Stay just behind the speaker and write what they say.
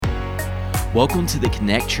Welcome to the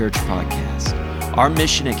Connect Church podcast. Our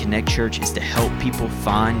mission at Connect Church is to help people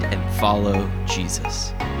find and follow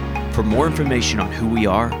Jesus. For more information on who we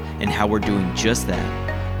are and how we're doing just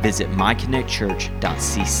that, visit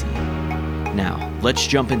myconnectchurch.cc. Now, let's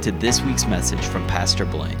jump into this week's message from Pastor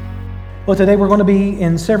Blaine. Well, today we're going to be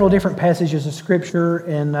in several different passages of Scripture,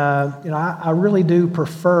 and I really do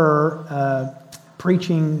prefer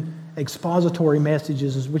preaching expository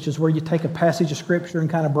messages, which is where you take a passage of Scripture and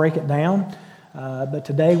kind of break it down. But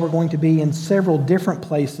today we're going to be in several different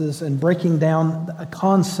places and breaking down a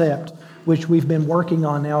concept which we've been working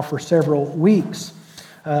on now for several weeks.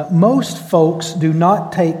 Most folks do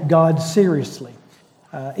not take God seriously,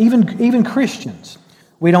 even Christians.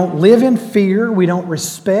 We don't live in fear. We don't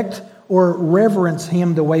respect or reverence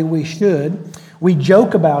Him the way we should. We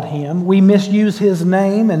joke about Him. We misuse His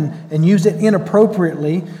name and use it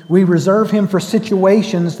inappropriately. We reserve Him for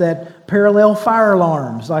situations that parallel fire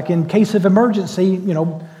alarms, like in case of emergency,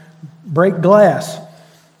 break glass.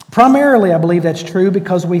 Primarily, I believe that's true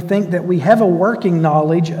because we think that we have a working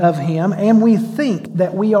knowledge of Him and we think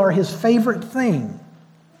that we are His favorite thing.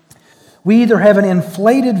 We either have an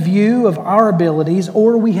inflated view of our abilities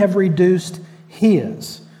or we have reduced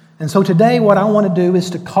His. And so today what I want to do is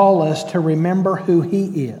to call us to remember who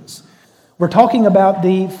He is. We're talking about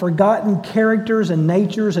the forgotten characters and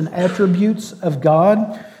natures and attributes of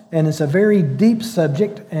God, and it's a very deep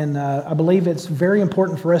subject, and I believe it's very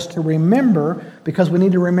important for us to remember because we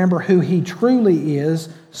need to remember who He truly is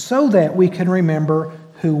so that we can remember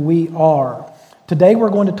who we are. Today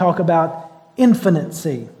we're going to talk about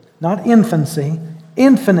infinitency, not infancy,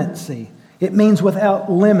 infinitency. It means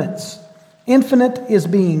without limits. Infinite is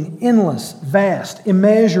being endless, vast,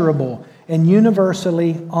 immeasurable, and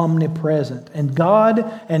universally omnipresent. And God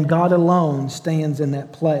alone stands in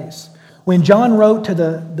that place. When John wrote to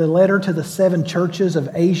the letter to the 7 churches of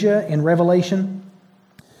Asia in Revelation,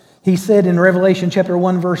 he said in Revelation chapter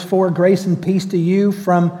 1, verse 4, "Grace and peace to you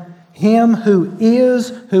from Him who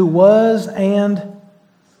is, who was, and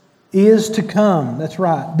is to come." That's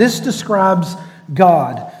right. This describes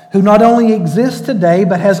God, who not only exists today,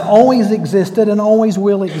 but has always existed and always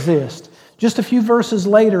will exist. Just a few verses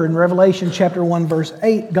later in Revelation chapter 1, verse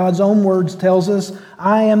 8, God's own words tells us,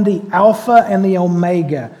 "I am the Alpha and the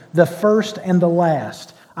Omega, the first and the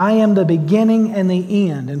last. I am the beginning and the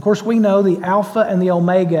end." And of course, we know the Alpha and the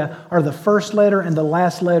Omega are the first letter and the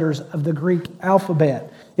last letters of the Greek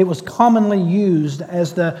alphabet. It was commonly used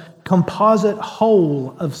as the composite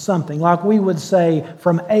whole of something, like we would say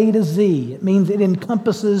from A to Z. It means it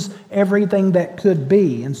encompasses everything that could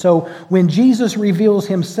be. And so when Jesus reveals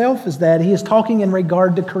Himself as that, He is talking in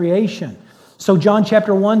regard to creation. So John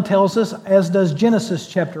chapter 1 tells us, as does Genesis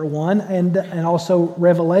chapter 1 and also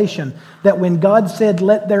Revelation, that when God said,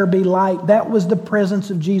 "Let there be light," that was the presence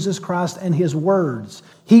of Jesus Christ and His words.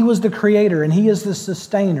 He was the creator and He is the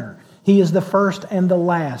sustainer. He is the first and the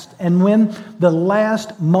last. And when the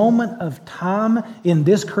last moment of time in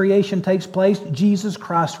this creation takes place, Jesus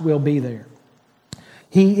Christ will be there.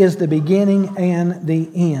 He is the beginning and the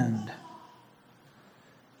end.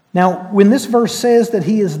 Now, when this verse says that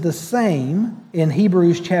He is the same in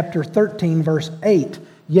Hebrews chapter 13, verse 8,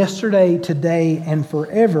 yesterday, today, and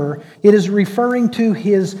forever, it is referring to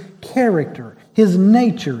His character. His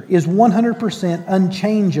nature is 100%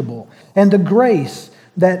 unchangeable. And the grace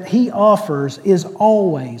that He offers is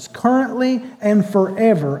always, currently, and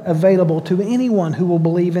forever available to anyone who will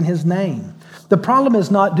believe in His name. The problem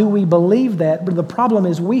is not do we believe that, but the problem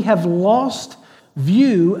is we have lost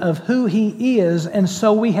view of who He is, and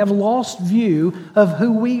so we have lost view of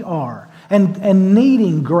who we are. And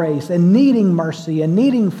needing grace, and needing mercy, and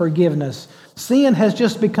needing forgiveness. Sin has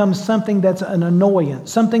just become something that's an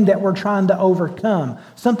annoyance, something that we're trying to overcome,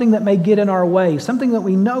 something that may get in our way, something that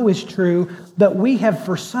we know is true, but we have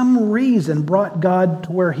for some reason brought God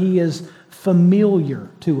to where He is familiar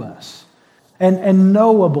to us and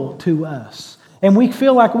knowable to us. And we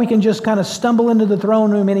feel like we can just kind of stumble into the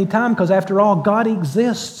throne room anytime because after all, God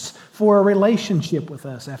exists for a relationship with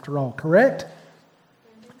us after all, correct?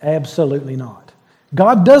 Absolutely not.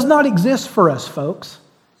 God does not exist for us, folks.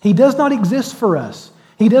 He does not exist for us.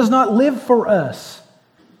 He does not live for us.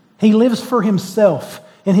 He lives for Himself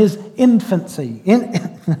in His infancy.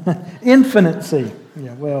 Infinitency.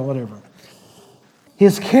 Yeah, well, whatever.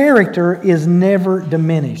 His character is never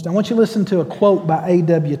diminished. I want you to listen to a quote by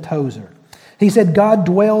A.W. Tozer. He said, "God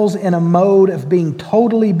dwells in a mode of being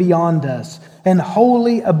totally beyond us and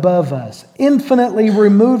wholly above us, infinitely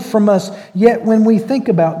removed from us, yet when we think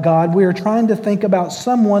about God, we are trying to think about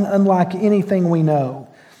someone unlike anything we know.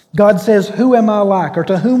 God says, who am I like? Or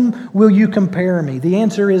to whom will you compare me? The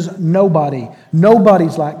answer is nobody.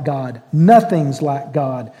 Nobody's like God. Nothing's like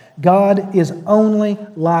God. God is only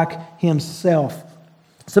like Himself.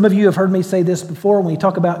 Some of you have heard me say this before. When we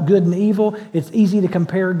talk about good and evil, it's easy to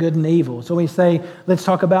compare good and evil. So we say, let's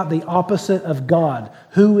talk about the opposite of God.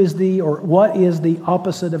 What is the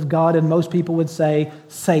opposite of God? And most people would say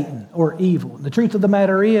Satan or evil. The truth of the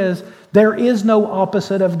matter is, there is no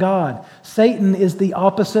opposite of God. Satan is the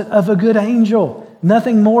opposite of a good angel.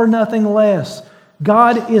 Nothing more, nothing less.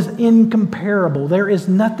 God is incomparable. There is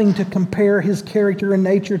nothing to compare His character and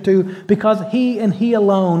nature to because He and He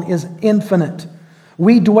alone is infinite.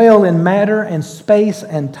 We dwell in matter and space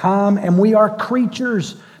and time, and we are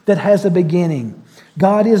creatures that has a beginning.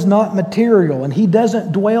 God is not material, and He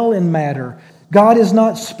doesn't dwell in matter. God is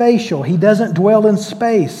not spatial. He doesn't dwell in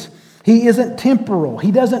space. He isn't temporal.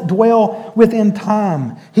 He doesn't dwell within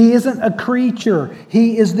time. He isn't a creature.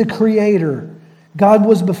 He is the Creator. God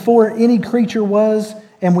was before any creature was,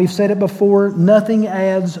 and we've said it before, nothing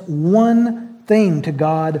adds one thing to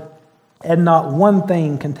God, and not one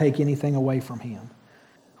thing can take anything away from Him.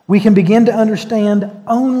 We can begin to understand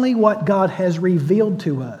only what God has revealed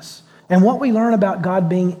to us. And what we learn about God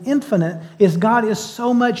being infinite is God is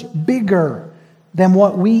so much bigger than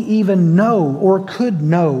what we even know or could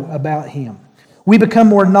know about Him. We become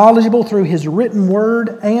more knowledgeable through His written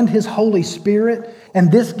Word and His Holy Spirit,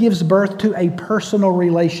 and this gives birth to a personal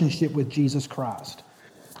relationship with Jesus Christ.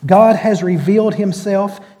 God has revealed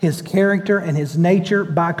Himself, His character, and His nature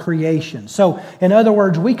by creation. So, in other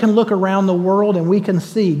words, we can look around the world and we can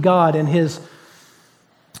see God and His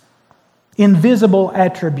invisible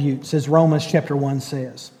attributes, as Romans chapter 1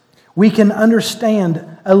 says. We can understand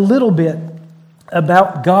a little bit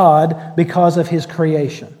about God because of His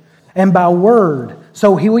creation. And by Word,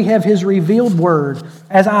 so here we have His revealed Word.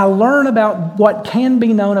 As I learn about what can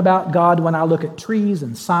be known about God when I look at trees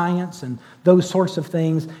and science and those sorts of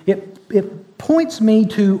things, it points me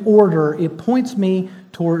to order. It points me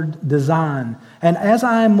toward design. And as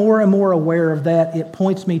I am more and more aware of that, it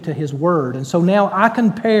points me to His Word. And so now I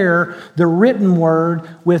compare the written Word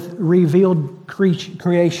with revealed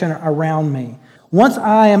creation around me. Once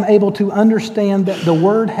I am able to understand that the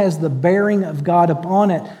Word has the bearing of God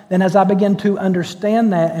upon it, then as I begin to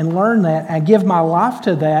understand that and learn that and give my life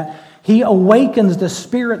to that, He awakens the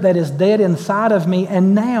spirit that is dead inside of me,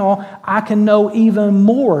 and now I can know even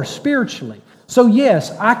more spiritually. So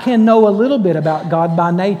yes, I can know a little bit about God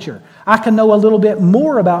by nature. I can know a little bit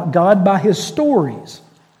more about God by His stories.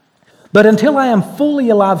 But until I am fully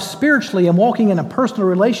alive spiritually and walking in a personal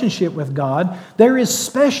relationship with God, there is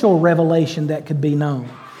special revelation that could be known.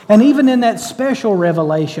 And even in that special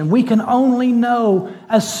revelation, we can only know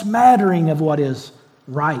a smattering of what is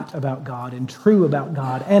right about God and true about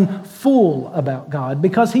God and full about God,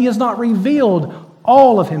 because He has not revealed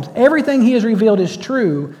all of Him. Everything He has revealed is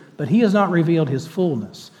true, but He has not revealed His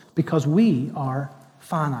fullness because we are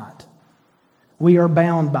finite. We are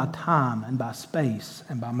bound by time and by space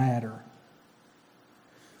and by matter.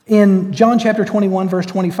 In John chapter 21, verse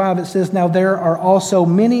 25, it says, "Now there are also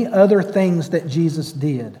many other things that Jesus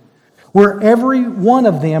did. Were every one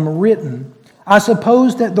of them written, I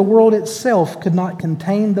suppose that the world itself could not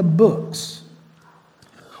contain the books."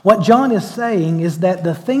 What John is saying is that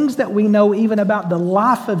the things that we know even about the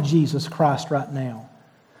life of Jesus Christ right now,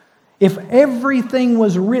 if everything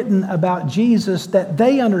was written about Jesus that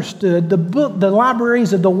they understood, the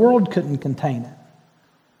libraries of the world couldn't contain it.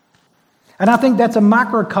 And I think that's a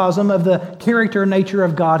microcosm of the character and nature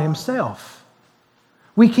of God Himself.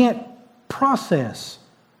 We can't process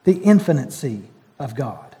the infinity of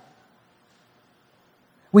God.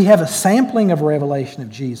 We have a sampling of revelation of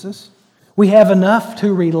Jesus. We have enough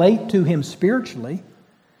to relate to Him spiritually.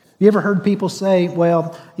 You ever heard people say,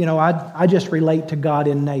 well, I just relate to God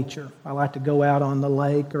in nature. I like to go out on the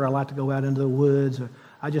lake, or I like to go out into the woods, or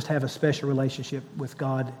I just have a special relationship with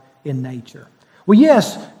God in nature. Well,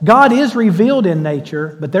 yes, God is revealed in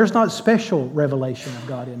nature, but there's not special revelation of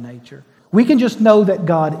God in nature. We can just know that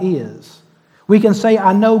God is. We can say,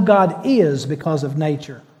 I know God is because of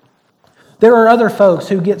nature. There are other folks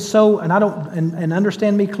who get so, and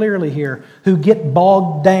understand me clearly here, who get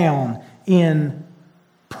bogged down in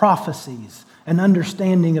prophecies and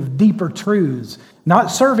understanding of deeper truths,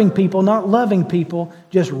 not serving people, not loving people,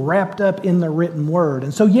 just wrapped up in the written Word.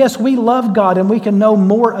 And so yes, we love God and we can know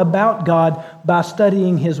more about God by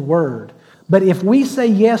studying His Word. But if we say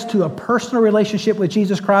yes to a personal relationship with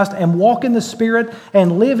Jesus Christ and walk in the Spirit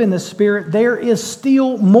and live in the Spirit, there is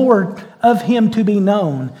still more of Him to be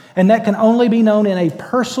known. And that can only be known in a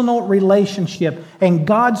personal relationship. And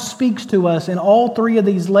God speaks to us in all three of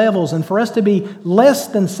these levels. And for us to be less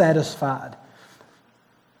than satisfied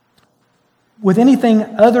with anything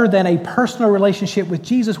other than a personal relationship with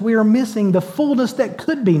Jesus, we are missing the fullness that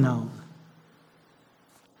could be known.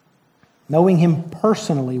 Knowing Him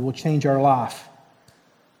personally will change our life.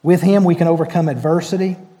 With Him, we can overcome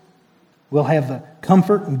adversity. We'll have the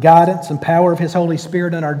comfort and guidance and power of His Holy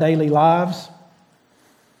Spirit in our daily lives.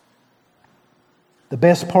 The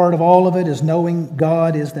best part of all of it is knowing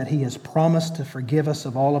God is that He has promised to forgive us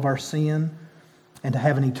of all of our sin and to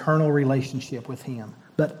have an eternal relationship with Him.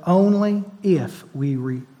 But only if we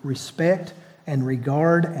respect and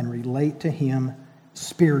regard and relate to Him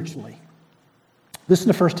spiritually.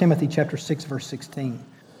 Listen to 1 Timothy chapter 6, verse 16.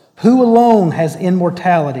 Who alone has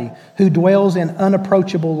immortality, who dwells in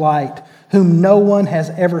unapproachable light, whom no one has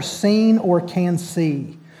ever seen or can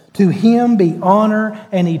see. To Him be honor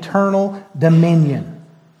and eternal dominion.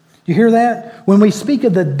 You hear that? When we speak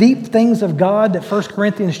of the deep things of God that 1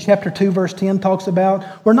 Corinthians chapter 2, verse 10 talks about,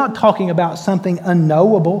 we're not talking about something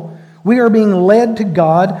unknowable. We are being led to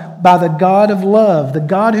God by the God of love, the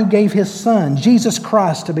God who gave His Son, Jesus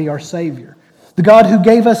Christ, to be our Savior. The God who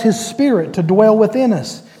gave us His Spirit to dwell within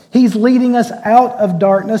us. He's leading us out of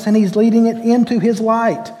darkness and He's leading it into His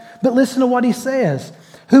light. But listen to what He says.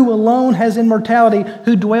 Who alone has immortality,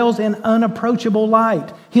 who dwells in unapproachable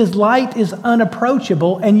light. His light is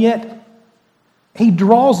unapproachable and yet He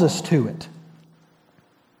draws us to it.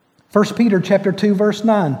 1 Peter chapter 2, verse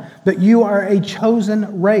 9. But you are a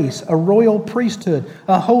chosen race, a royal priesthood,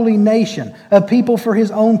 a holy nation, a people for His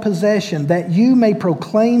own possession, that you may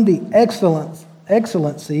proclaim the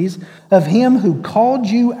excellencies of Him who called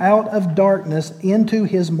you out of darkness into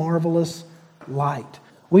His marvelous light.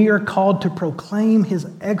 We are called to proclaim His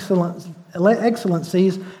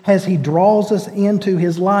excellencies as He draws us into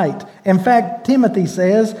His light. In fact, Timothy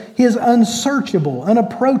says His unsearchable,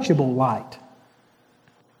 unapproachable light.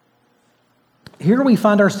 Here we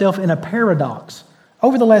find ourselves in a paradox.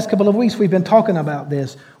 Over the last couple of weeks, we've been talking about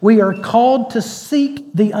this. We are called to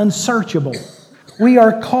seek the unsearchable. We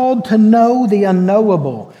are called to know the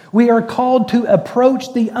unknowable. We are called to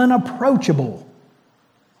approach the unapproachable.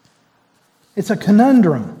 It's a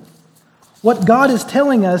conundrum. What God is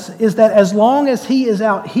telling us is that as long as He is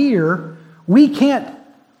out here, we can't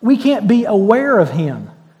be aware of Him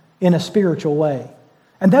in a spiritual way.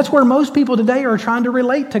 And that's where most people today are trying to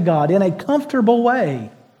relate to God, in a comfortable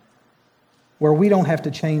way where we don't have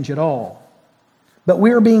to change at all. But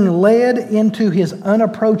we're being led into His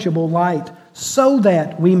unapproachable light so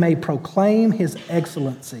that we may proclaim His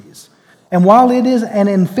excellencies. And while it is an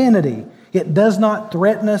infinity, it does not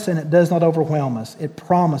threaten us and it does not overwhelm us. It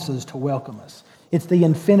promises to welcome us. It's the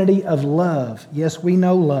infinity of love. Yes, we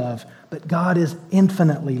know love, but God is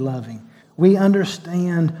infinitely loving. We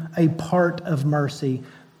understand a part of mercy,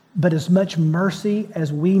 but as much mercy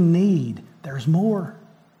as we need, there's more.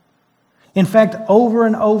 In fact, over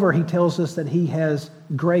and over, He tells us that He has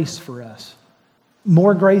grace for us.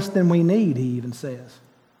 More grace than we need, He even says.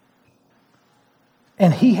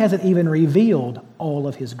 And He hasn't even revealed all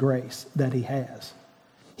of His grace that He has.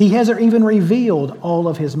 He hasn't even revealed all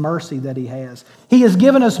of His mercy that He has. He has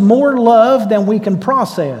given us more love than we can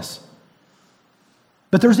process.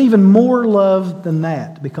 But there's even more love than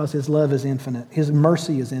that because His love is infinite, His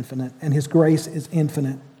mercy is infinite, and His grace is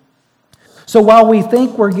infinite. So while we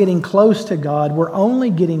think we're getting close to God, we're only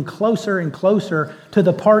getting closer and closer to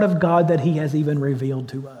the part of God that He has even revealed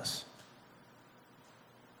to us.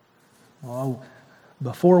 Well,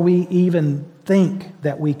 before we even think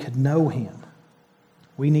that we could know Him,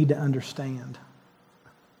 we need to understand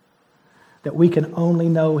that we can only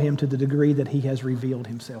know Him to the degree that He has revealed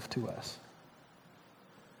Himself to us.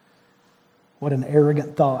 What an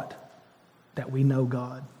arrogant thought that we know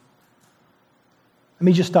God. Let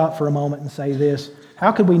me just stop for a moment and say this.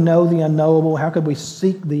 How could we know the unknowable? How could we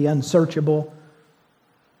seek the unsearchable?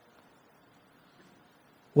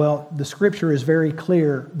 Well, the Scripture is very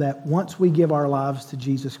clear that once we give our lives to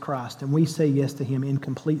Jesus Christ and we say yes to Him in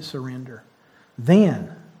complete surrender,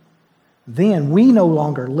 then we no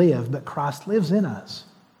longer live, but Christ lives in us.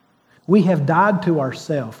 We have died to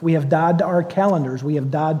ourselves. We have died to our calendars. We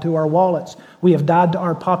have died to our wallets. We have died to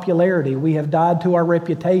our popularity. We have died to our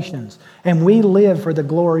reputations. And we live for the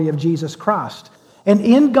glory of Jesus Christ. And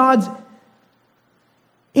in God's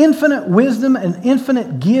infinite wisdom and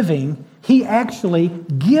infinite giving, He actually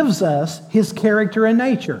gives us His character and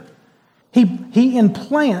nature. He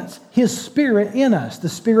implants His Spirit in us, the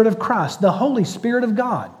Spirit of Christ, the Holy Spirit of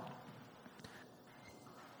God.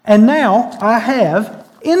 And now I have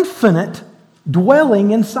infinite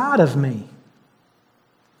dwelling inside of me.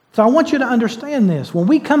 So I want you to understand this. When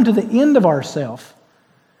we come to the end of ourselves,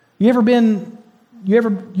 you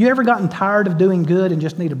ever gotten tired of doing good and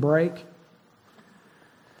just need a break?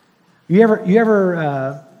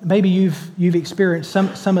 Maybe you've experienced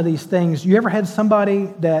some of these things. You ever had somebody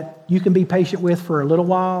that you can be patient with for a little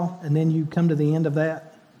while and then you come to the end of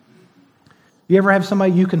that? You ever have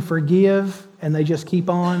somebody you can forgive and they just keep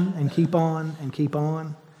on and keep on and keep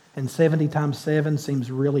on? And 70 times 7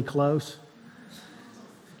 seems really close.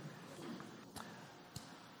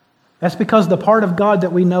 That's because the part of God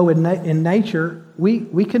that we know in nature,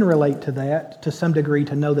 we can relate to that to some degree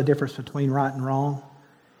to know the difference between right and wrong.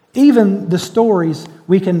 Even the stories,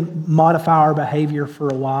 we can modify our behavior for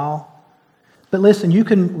a while. But listen, you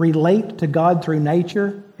can relate to God through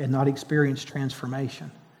nature and not experience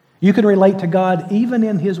transformation. You can relate to God even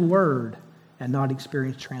in His Word and not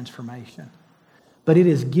experience transformation. But it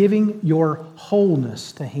is giving your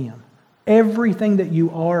wholeness to Him, everything that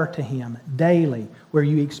you are to Him daily, where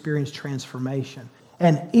you experience transformation.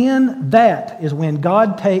 And in that is when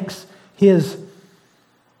God takes His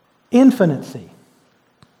infinity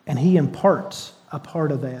and He imparts a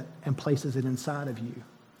part of that and places it inside of you.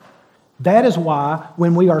 That is why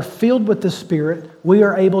when we are filled with the Spirit, we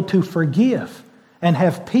are able to forgive and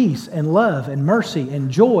have peace and love and mercy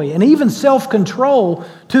and joy and even self-control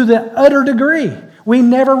to the utter degree. We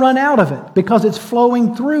never run out of it because it's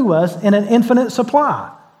flowing through us in an infinite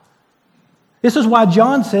supply. This is why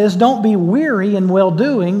John says, don't be weary in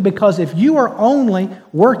well-doing, because if you are only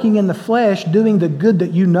working in the flesh, doing the good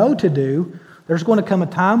that you know to do, there's going to come a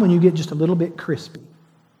time when you get just a little bit crispy.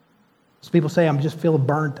 So people say, I'm just feeling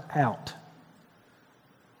burnt out.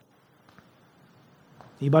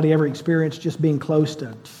 Anybody ever experienced just being close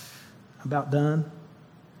to about done?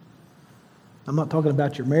 I'm not talking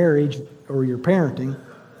about your marriage or your parenting.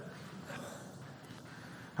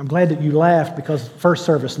 I'm glad that you laughed because first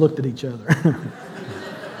service looked at each other.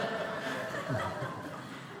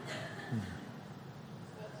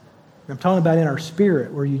 I'm talking about in our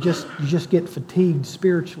spirit where you just get fatigued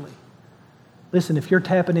spiritually. Listen, if you're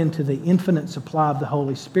tapping into the infinite supply of the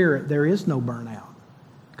Holy Spirit, there is no burnout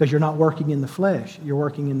because you're not working in the flesh. You're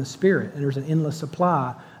working in the Spirit, and there's an endless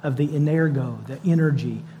supply of the energo, the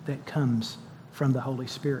energy that comes from the Holy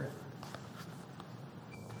Spirit.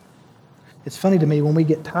 It's funny to me, when we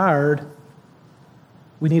get tired,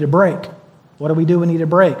 we need a break. What do? We need a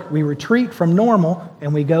break. We retreat from normal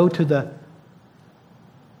and we go to the...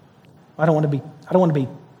 I don't want to be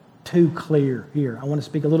too clear here. I want to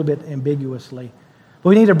speak a little bit ambiguously. But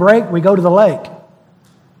we need a break, we go to the lake.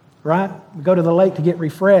 Right? We go to the lake to get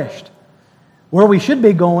refreshed. Where we should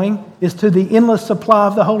be going is to the endless supply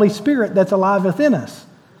of the Holy Spirit that's alive within us.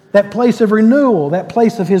 That place of renewal, that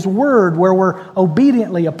place of His Word where we're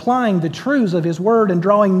obediently applying the truths of His Word and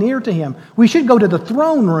drawing near to Him. We should go to the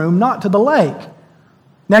throne room, not to the lake.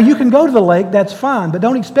 Now you can go to the lake, that's fine, but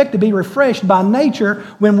don't expect to be refreshed by nature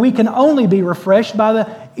when we can only be refreshed by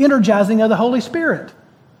the energizing of the Holy Spirit.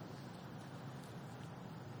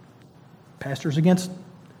 Pastors against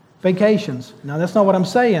vacations. No, that's not what I'm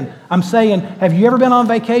saying. I'm saying, have you ever been on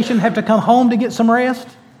vacation, have to come home to get some rest?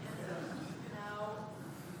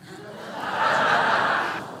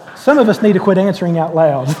 Some of us need to quit answering out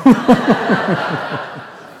loud.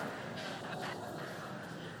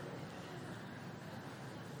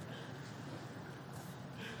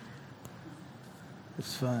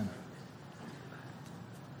 It's fun.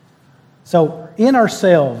 So, in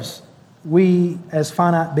ourselves, we as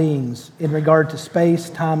finite beings, in regard to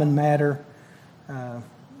space, time, and matter,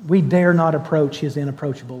 we dare not approach His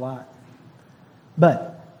inapproachable light.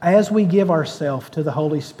 But as we give ourselves to the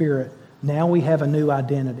Holy Spirit, now we have a new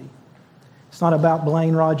identity. It's not about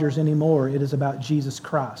Blaine Rogers anymore. It is about Jesus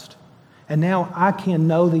Christ. And now I can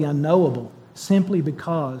know the unknowable simply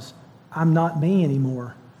because I'm not me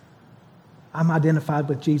anymore. I'm identified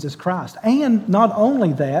with Jesus Christ. And not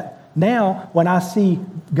only that, now when I see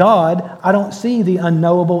God, I don't see the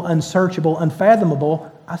unknowable, unsearchable,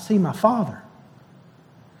 unfathomable. I see my Father.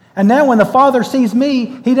 And now when the Father sees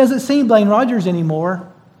me, He doesn't see Blaine Rogers anymore.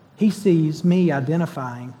 He sees me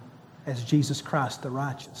identifying as Jesus Christ the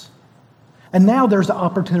righteous. And now there's the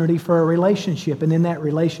opportunity for a relationship, and in that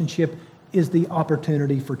relationship is the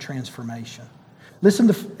opportunity for transformation. Listen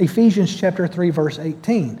to Ephesians chapter 3, verse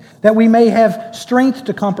 18. That we may have strength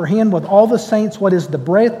to comprehend with all the saints what is the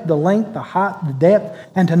breadth, the length, the height, the depth,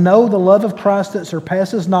 and to know the love of Christ that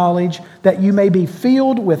surpasses knowledge, that you may be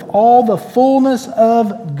filled with all the fullness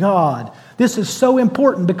of God. this is so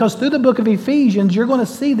important because through the book of Ephesians, you're going to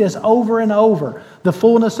see this over and over. The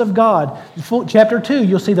fullness of God. Chapter 2,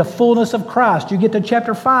 you'll see the fullness of Christ. You get to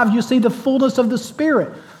chapter 5, you see the fullness of the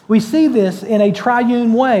Spirit. We see this in a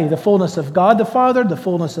triune way. The fullness of God the Father, the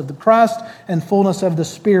fullness of the Christ, and fullness of the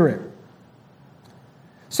Spirit.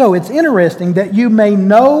 So it's interesting that you may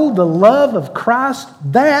know the love of Christ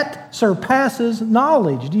that surpasses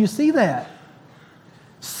knowledge. Do you see that?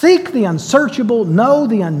 Seek the unsearchable, know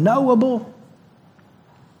the unknowable.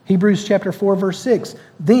 Hebrews chapter 4, verse 6.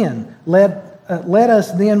 Then let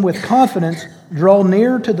us then with confidence draw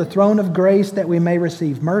near to the throne of grace that we may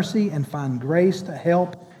receive mercy and find grace to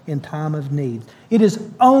help in time of need. It is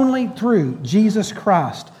only through Jesus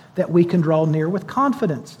Christ that we can draw near with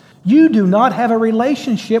confidence. You do not have a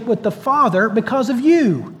relationship with the Father because of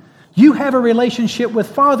you. You have a relationship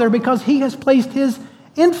with Father because He has placed His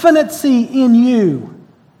infinity in you.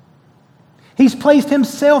 He's placed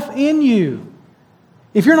Himself in you.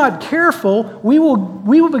 If you're not careful, we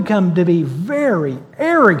will become to be very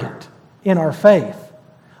arrogant in our faith.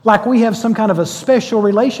 Like we have some kind of a special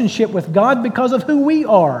relationship with God because of who we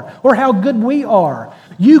are or how good we are.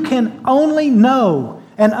 You can only know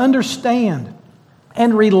and understand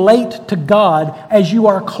and relate to God as you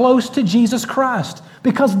are close to Jesus Christ,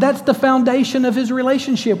 because that's the foundation of His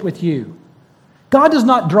relationship with you. God does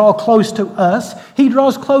not draw close to us. He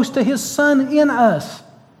draws close to His Son in us.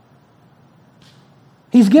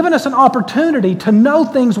 He's given us an opportunity to know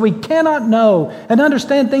things we cannot know and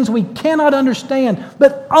understand things we cannot understand,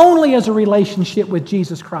 but only as a relationship with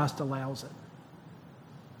Jesus Christ allows it.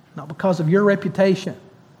 Not because of your reputation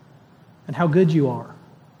and how good you are.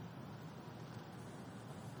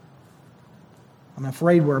 I'm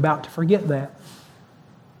afraid we're about to forget that.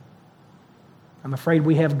 I'm afraid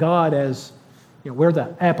we have God as, we're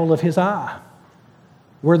the apple of His eye.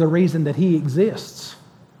 We're the reason that He exists.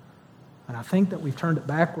 And I think that we've turned it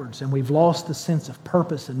backwards and we've lost the sense of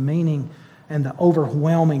purpose and meaning and the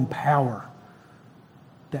overwhelming power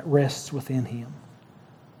that rests within Him.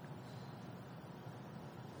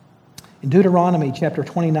 In Deuteronomy chapter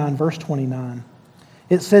 29, verse 29,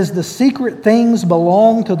 it says, "The secret things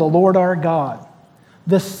belong to the Lord our God."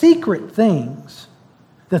 The secret things,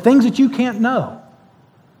 the things that you can't know,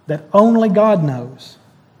 that only God knows.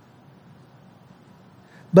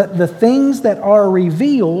 But the things that are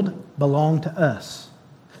revealed belong to us.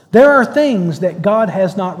 There are things that God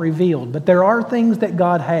has not revealed, but there are things that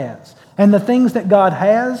God has. And the things that God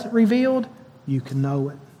has revealed, you can know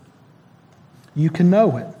it. You can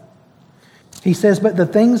know it. He says, "But the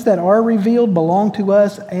things that are revealed belong to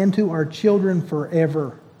us and to our children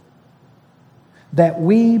forever, that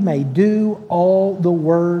we may do all the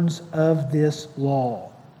words of this law."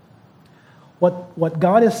 What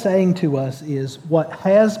God is saying to us is what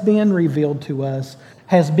has been revealed to us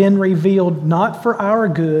has been revealed not for our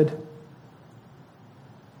good,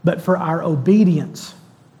 but for our obedience.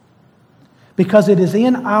 Because it is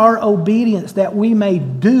in our obedience that we may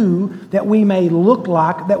do, that we may look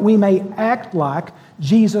like, that we may act like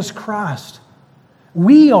Jesus Christ.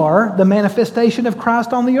 We are the manifestation of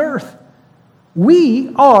Christ on the earth.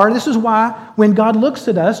 This is why when God looks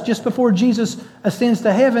at us just before Jesus ascends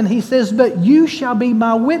to heaven, He says, "But you shall be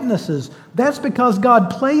my witnesses." That's because God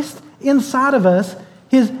placed inside of us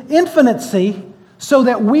His infinity so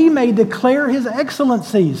that we may declare His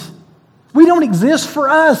excellencies. We don't exist for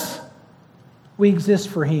us. We exist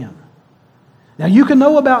for Him. Now you can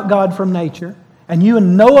know about God from nature and you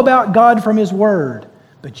can know about God from His Word,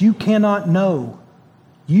 but you cannot know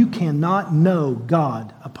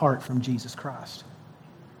God apart from Jesus Christ.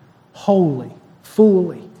 Wholly,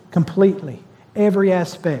 fully, completely, every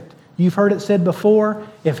aspect. You've heard it said before,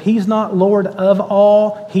 if He's not Lord of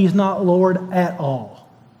all, He's not Lord at all.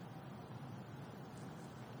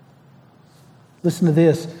 Listen to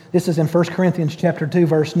this. This is in 1 Corinthians chapter 2,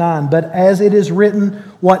 verse 9. "But as it is written,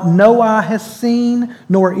 what no eye has seen,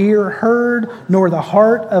 nor ear heard, nor the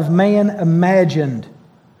heart of man imagined,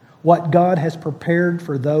 what God has prepared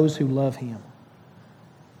for those who love Him."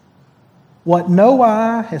 What no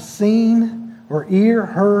eye has seen, or ear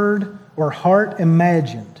heard, or heart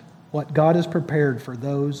imagined, what God has prepared for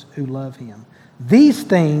those who love Him. These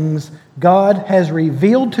things God has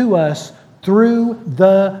revealed to us through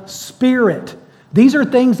the Spirit. These are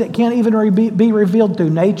things that can't even be revealed through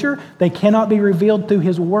nature. They cannot be revealed through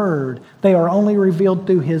His Word. They are only revealed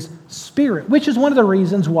through His Spirit, which is one of the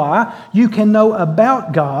reasons why you can know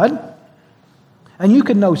about God and you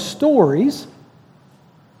can know stories.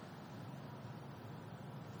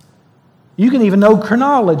 You can even know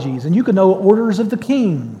chronologies and you can know orders of the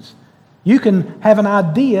kings. You can have an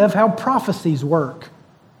idea of how prophecies work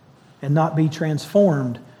and not be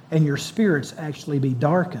transformed and your spirits actually be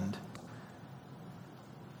darkened.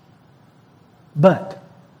 But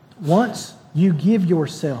once you give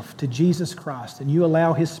yourself to Jesus Christ and you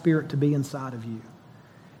allow His Spirit to be inside of you,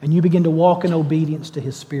 and you begin to walk in obedience to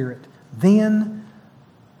His Spirit, then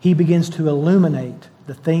He begins to illuminate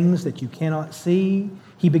the things that you cannot see.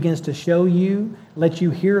 He begins to show you, let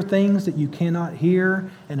you hear things that you cannot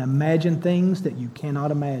hear, and imagine things that you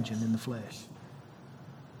cannot imagine in the flesh.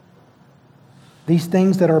 These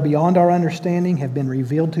things that are beyond our understanding have been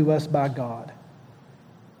revealed to us by God.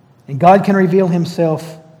 And God can reveal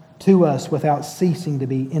Himself to us without ceasing to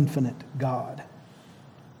be infinite God.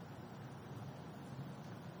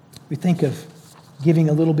 We think of giving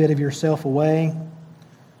a little bit of yourself away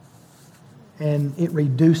and it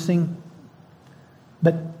reducing.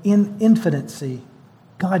 But in infinity,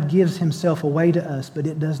 God gives Himself away to us, but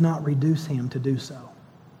it does not reduce Him to do so.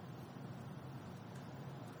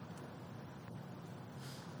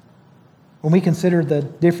 When we consider the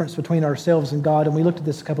difference between ourselves and God, and we looked at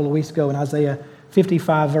this a couple of weeks ago in Isaiah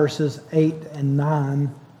 55 verses 8 and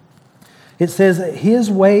 9, it says that His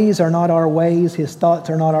ways are not our ways, His thoughts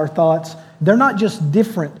are not our thoughts. They're not just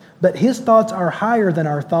different, but His thoughts are higher than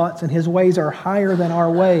our thoughts and His ways are higher than our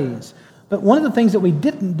ways. But one of the things that we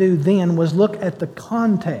didn't do then was look at the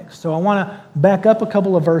context. So I want to back up a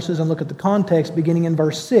couple of verses and look at the context beginning in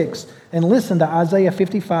verse 6 and listen to Isaiah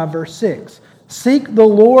 55 verse 6. Seek the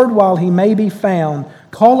Lord while He may be found.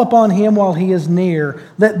 Call upon Him while He is near.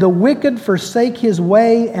 Let the wicked forsake his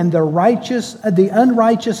way and the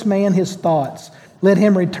unrighteous man his thoughts. Let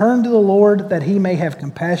him return to the Lord that He may have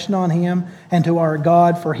compassion on him, and to our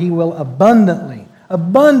God, for He will abundantly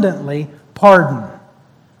pardon.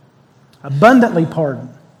 Abundantly pardon.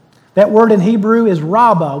 That word in Hebrew is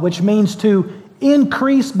rabbah, which means to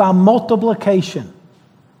increase by multiplication.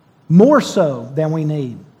 More so than we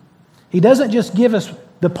need. He doesn't just give us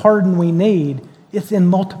the pardon we need, it's in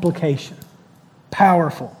multiplication.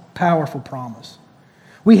 Powerful, powerful promise.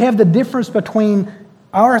 We have the difference between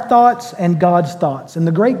our thoughts and God's thoughts. And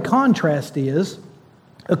the great contrast is,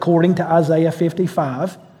 according to Isaiah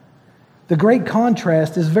 55, the great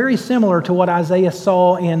contrast is very similar to what Isaiah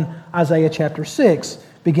saw in Isaiah chapter 6,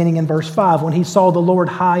 beginning in verse 5, when he saw the Lord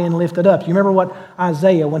high and lifted up. You remember what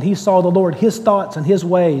Isaiah, when he saw the Lord, His thoughts and His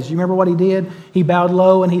ways, you remember what he did? He bowed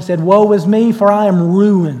low and he said, "Woe is me, for I am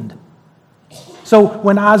ruined." So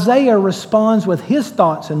when Isaiah responds with his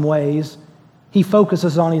thoughts and ways, he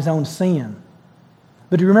focuses on his own sin.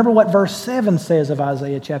 But do you remember what verse 7 says of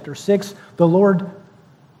Isaiah chapter 6? The Lord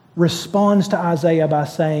responds to Isaiah by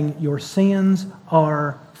saying, "Your sins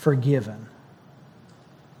are forgiven."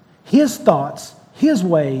 His thoughts, His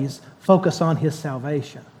ways focus on His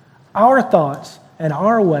salvation. Our thoughts and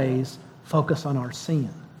our ways focus on our sin.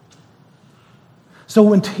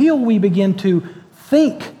 So until we begin to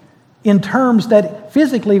think in terms that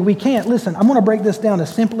physically we can't, listen, I'm going to break this down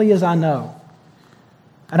as simply as I know.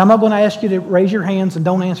 And I'm not going to ask you to raise your hands and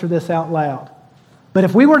don't answer this out loud. But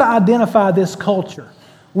if we were to identify this culture,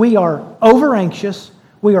 we are over anxious,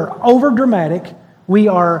 we are over dramatic, we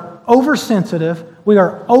are oversensitive, we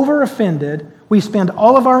are over offended. We spend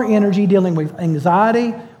all of our energy dealing with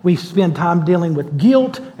anxiety. We spend time dealing with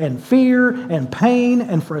guilt and fear and pain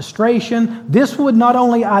and frustration. This would not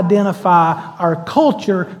only identify our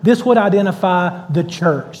culture, this would identify the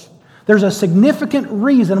church. There's a significant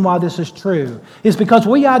reason why this is true. It's because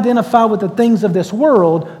we identify with the things of this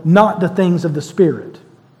world, not the things of the Spirit.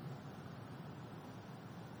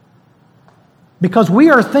 Because we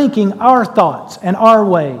are thinking our thoughts and our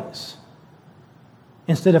ways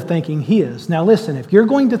instead of thinking His. Now listen, if you're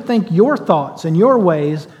going to think your thoughts and your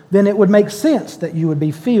ways, then it would make sense that you would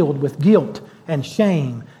be filled with guilt and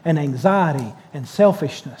shame and anxiety and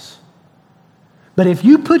selfishness. But if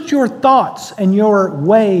you put your thoughts and your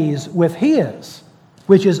ways with His,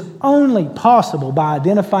 which is only possible by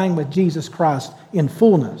identifying with Jesus Christ in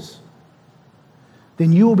fullness,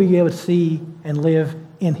 then you will be able to see and live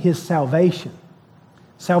in His salvation.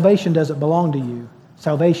 Salvation doesn't belong to you.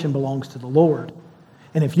 Salvation belongs to the Lord.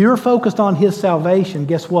 And if you're focused on His salvation,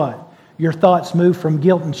 guess what? Your thoughts move from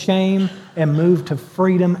guilt and shame and move to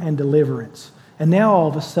freedom and deliverance. And now all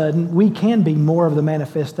of a sudden, we can be more of the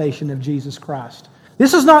manifestation of Jesus Christ.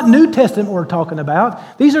 This is not New Testament we're talking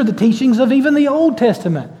about. These are the teachings of even the Old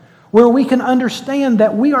Testament, where we can understand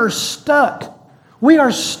that we are stuck. We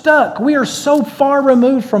are stuck. We are so far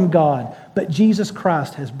removed from God. But Jesus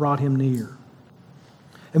Christ has brought Him near.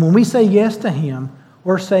 And when we say yes to Him,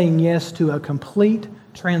 we're saying yes to a complete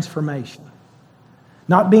transformation.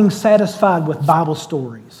 Not being satisfied with Bible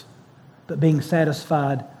stories, but being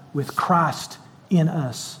satisfied with Christ in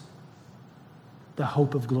us, the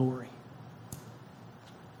hope of glory.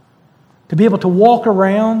 To be able to walk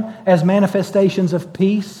around as manifestations of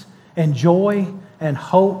peace and joy and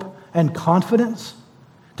hope and confidence.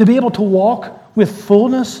 To be able to walk with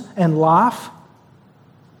fullness and life.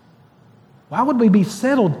 Why would we be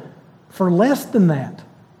settled for less than that?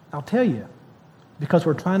 I'll tell you. Because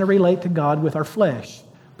we're trying to relate to God with our flesh.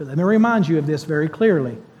 But let me remind you of this very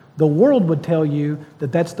clearly. The world would tell you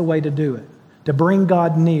that that's the way to do it, to bring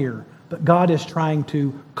God near. But God is trying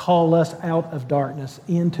to call us out of darkness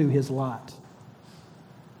into His light.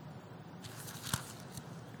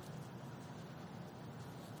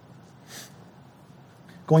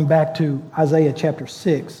 Going back to Isaiah chapter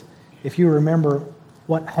 6, if you remember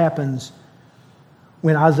what happens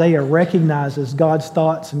when Isaiah recognizes God's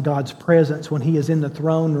thoughts and God's presence when he is in the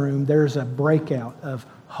throne room, there's a breakout of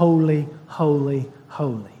holy, holy,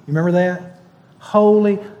 holy. You remember that?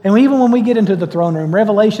 Holy. And even when we get into the throne room,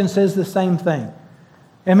 Revelation says the same thing.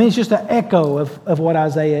 I mean, it's just an echo of what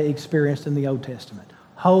Isaiah experienced in the Old Testament.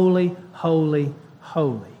 Holy, holy,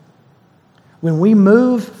 holy. When we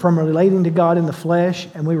move from relating to God in the flesh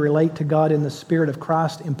and we relate to God in the Spirit of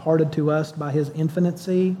Christ imparted to us by His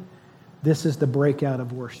infinity, this is the breakout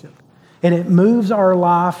of worship. And it moves our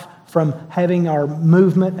life from having our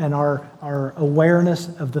movement and our awareness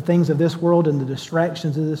of the things of this world and the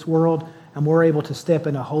distractions of this world, and we're able to step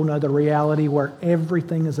in a whole nother reality where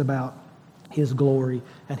everything is about His glory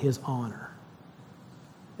and His honor.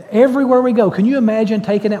 Everywhere we go, can you imagine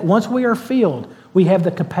taking it? Once we are filled, we have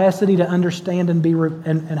the capacity to understand and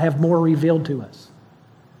and have more revealed to us.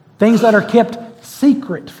 Things that are kept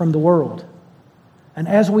secret from the world. And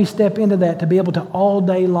as we step into that, to be able to all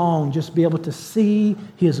day long just be able to see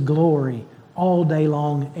His glory all day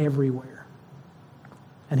long everywhere.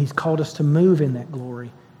 And He's called us to move in that glory.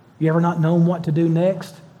 You ever not known what to do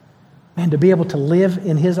next? Man, to be able to live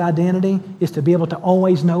in His identity is to be able to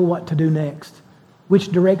always know what to do next. Which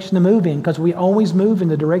direction to move in, because we always move in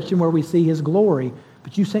the direction where we see His glory,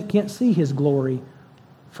 but you can't see His glory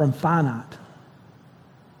from finite.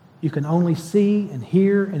 You can only see and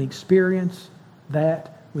hear and experience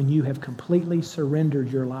that when you have completely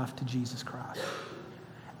surrendered your life to Jesus Christ.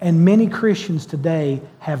 And many Christians today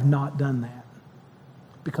have not done that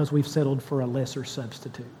because we've settled for a lesser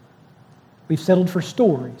substitute. We've settled for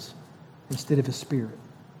stories instead of His Spirit.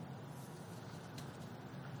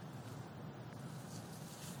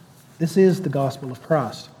 This is the gospel of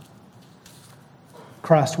Christ.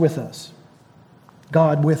 Christ with us.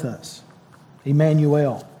 God with us.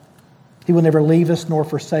 Emmanuel. He will never leave us nor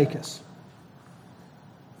forsake us.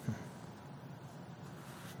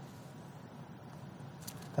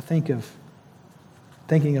 I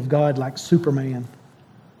thinking of God like Superman.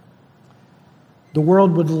 The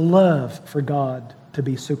world would love for God to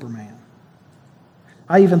be Superman.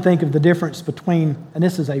 I even think of the difference between, and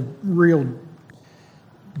this is a real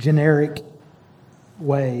generic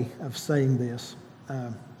way of saying this.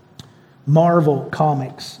 Marvel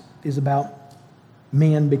Comics is about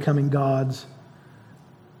men becoming gods.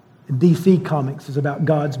 DC Comics is about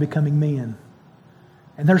gods becoming men.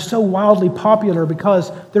 And they're so wildly popular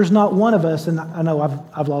because there's not one of us, and I know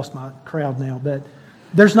I've lost my crowd now, but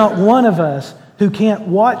there's not one of us who can't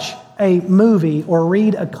watch a movie or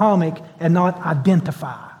read a comic and not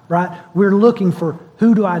identify, right? We're looking for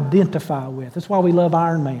who to identify with. That's why we love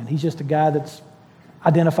Iron Man. He's just a guy that's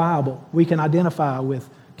identifiable. We can identify with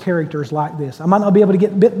characters like this. I might not be able to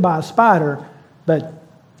get bit by a spider, but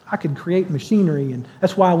I could create machinery, and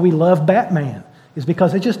that's why we love Batman, is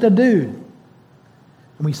because it's just a dude.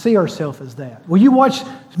 And we see ourselves as that. Well, you watch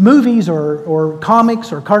movies or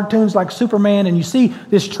comics or cartoons like Superman, and you see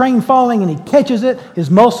this train falling, and he catches it,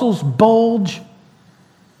 his muscles bulge,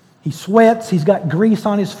 he sweats, he's got grease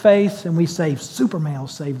on his face, and we say, Superman will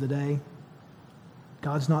save the day.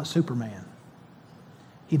 God's not Superman.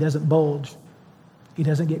 He doesn't bulge. He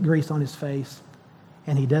doesn't get grease on his face,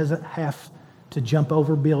 and he doesn't have to jump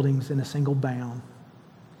over buildings in a single bound.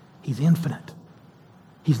 He's infinite.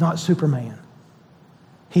 He's not Superman.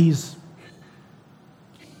 He's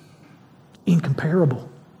incomparable.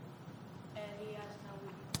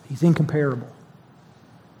 He's incomparable.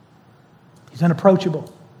 He's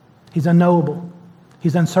unapproachable. He's unknowable.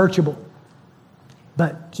 He's unsearchable.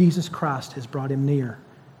 But Jesus Christ has brought him near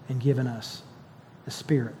and given us the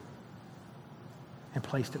Spirit and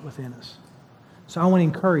placed it within us. So I want to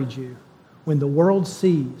encourage you, when the world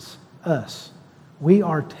sees us, we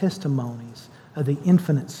are testimonies of the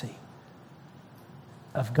infinity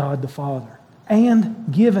of God the Father,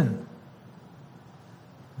 and given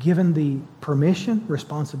the permission,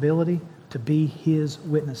 responsibility to be His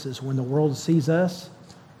witnesses. When the world sees us,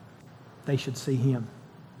 they should see Him.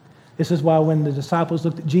 This is why when the disciples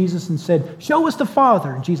looked at Jesus and said, "Show us the Father,"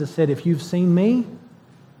 and Jesus said, "If you've seen me,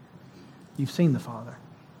 you've seen the Father."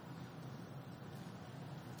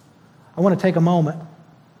 I want to take a moment,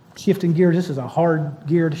 shifting gears. This is a hard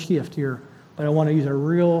gear to shift here, but I want to use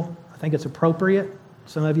I think it's appropriate.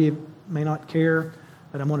 Some of you may not care,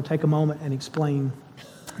 but I'm going to take a moment and explain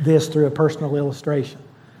this through a personal illustration.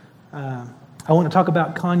 I want to talk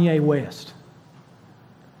about Kanye West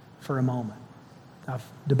for a moment. I've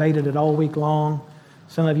debated it all week long.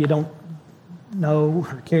 Some of you don't know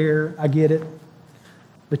or care. I get it.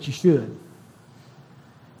 But you should.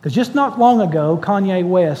 Because just not long ago, Kanye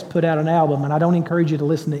West put out an album, and I don't encourage you to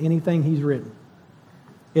listen to anything he's written.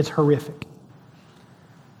 It's horrific.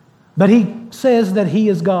 But he says that he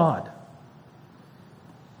is God.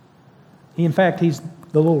 In fact, he's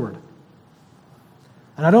the Lord.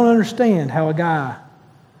 And I don't understand how a guy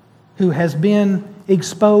who has been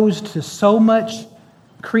exposed to so much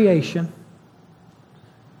creation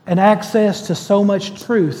and access to so much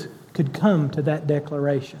truth could come to that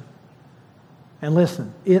declaration. And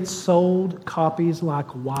listen, it sold copies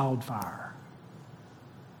like wildfire.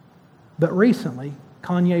 But recently,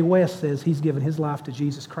 Kanye West says he's given his life to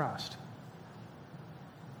Jesus Christ.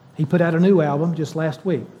 He put out a new album just last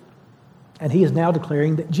week. And he is now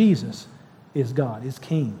declaring that Jesus is God, is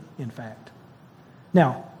King, in fact.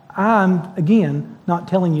 Now, I'm, again, not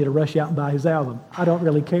telling you to rush out and buy his album. I don't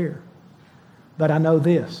really care. But I know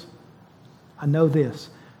this.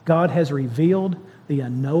 God has revealed the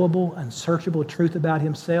unknowable, unsearchable truth about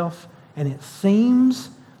himself, and it seems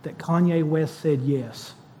that Kanye West said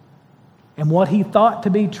yes. And what he thought to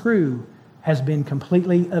be true has been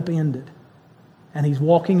completely upended. And he's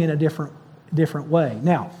walking in a different way.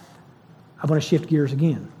 Now, I'm going to shift gears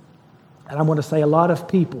again. And I'm going to say a lot of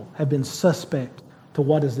people have been suspect to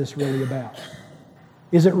what is this really about.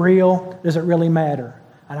 Is it real? Does it really matter?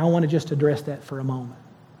 And I want to just address that for a moment.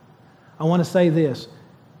 I want to say this.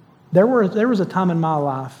 There was a time in my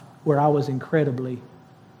life where I was incredibly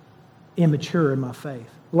immature in my faith,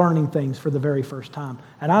 learning things for the very first time.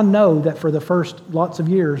 And I know that for the first lots of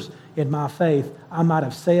years in my faith, I might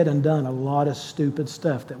have said and done a lot of stupid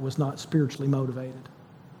stuff that was not spiritually motivated.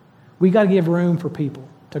 We got to give room for people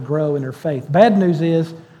to grow in their faith. Bad news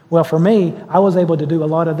is, well, for me, I was able to do a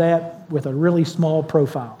lot of that with a really small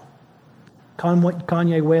profile.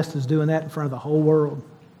 Kanye West is doing that in front of the whole world.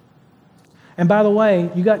 And by the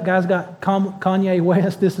way, you got guys got Kanye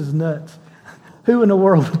West. This is nuts. Who in the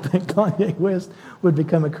world would think Kanye West would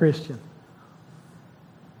become a Christian?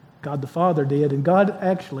 God the Father did, and God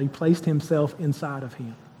actually placed himself inside of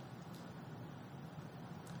him.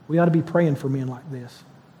 We ought to be praying for men like this.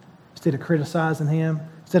 Instead of criticizing him,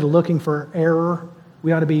 instead of looking for error,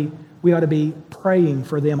 we ought to be praying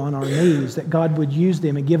for them on our knees, that God would use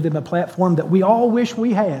them and give them a platform that we all wish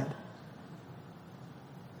we had.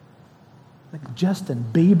 Like Justin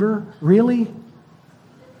Bieber, really?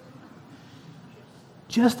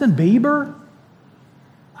 Justin Bieber?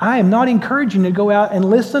 I am not encouraging you to go out and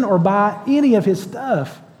listen or buy any of his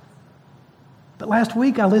stuff. But last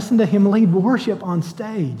week I listened to him lead worship on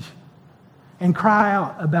stage and cry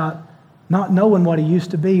out about not knowing what he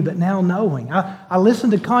used to be, but now knowing. I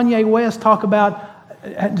listened to Kanye West talk about,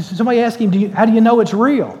 somebody asked him, how do you know it's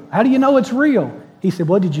real? How do you know it's real? He said,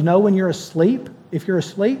 well, did you know when you're asleep? If you're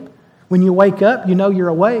asleep, when you wake up, you know you're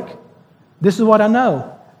awake. This is what I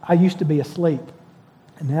know. I used to be asleep,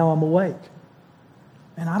 and now I'm awake.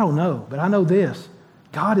 And I don't know, but I know this.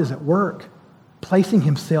 God is at work, placing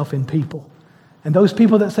himself in people. And those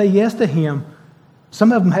people that say yes to him,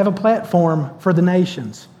 some of them have a platform for the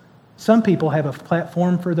nations. Some people have a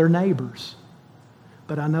platform for their neighbors.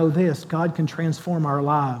 But I know this, God can transform our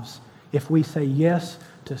lives if we say yes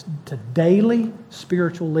to daily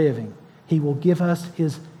spiritual living. He will give us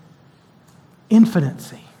his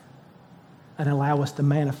infinity and allow us to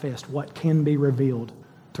manifest what can be revealed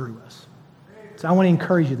through us. So I want to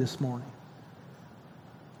encourage you this morning.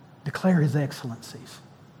 Declare his excellencies.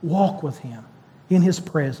 Walk with him in his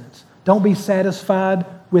presence. Don't be satisfied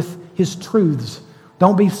with his truths.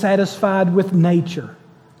 Don't be satisfied with nature,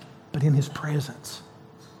 but in his presence.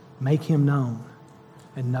 Make him known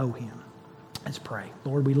and know him. Let's pray.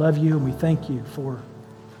 Lord, we love you and we thank you for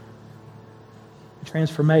the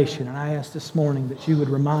transformation. And I ask this morning that you would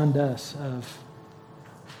remind us of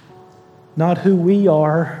not who we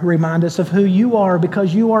are, remind us of who you are,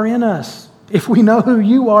 because you are in us. If we know who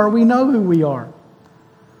you are, we know who we are.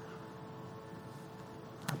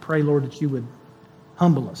 I pray, Lord, that you would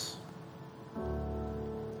humble us.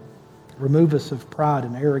 Remove us of pride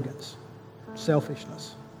and arrogance,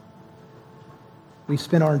 selfishness. We've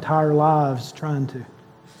spent our entire lives trying to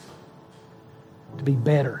be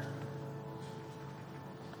better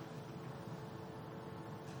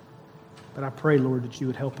But I pray, Lord, that you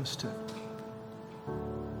would help us to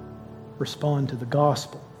respond to the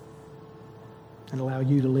gospel and allow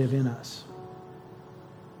you to live in us.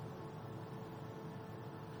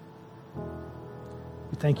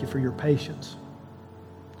 We thank you for your patience,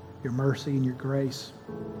 your mercy, and your grace.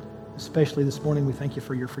 Especially this morning, we thank you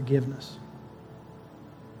for your forgiveness.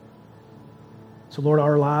 So, Lord,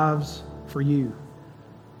 our lives for you.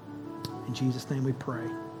 In Jesus' name we pray.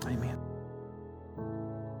 Amen.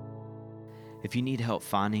 If you need help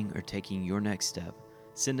finding or taking your next step,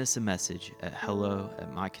 send us a message at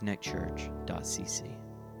hello@myconnectchurch.cc.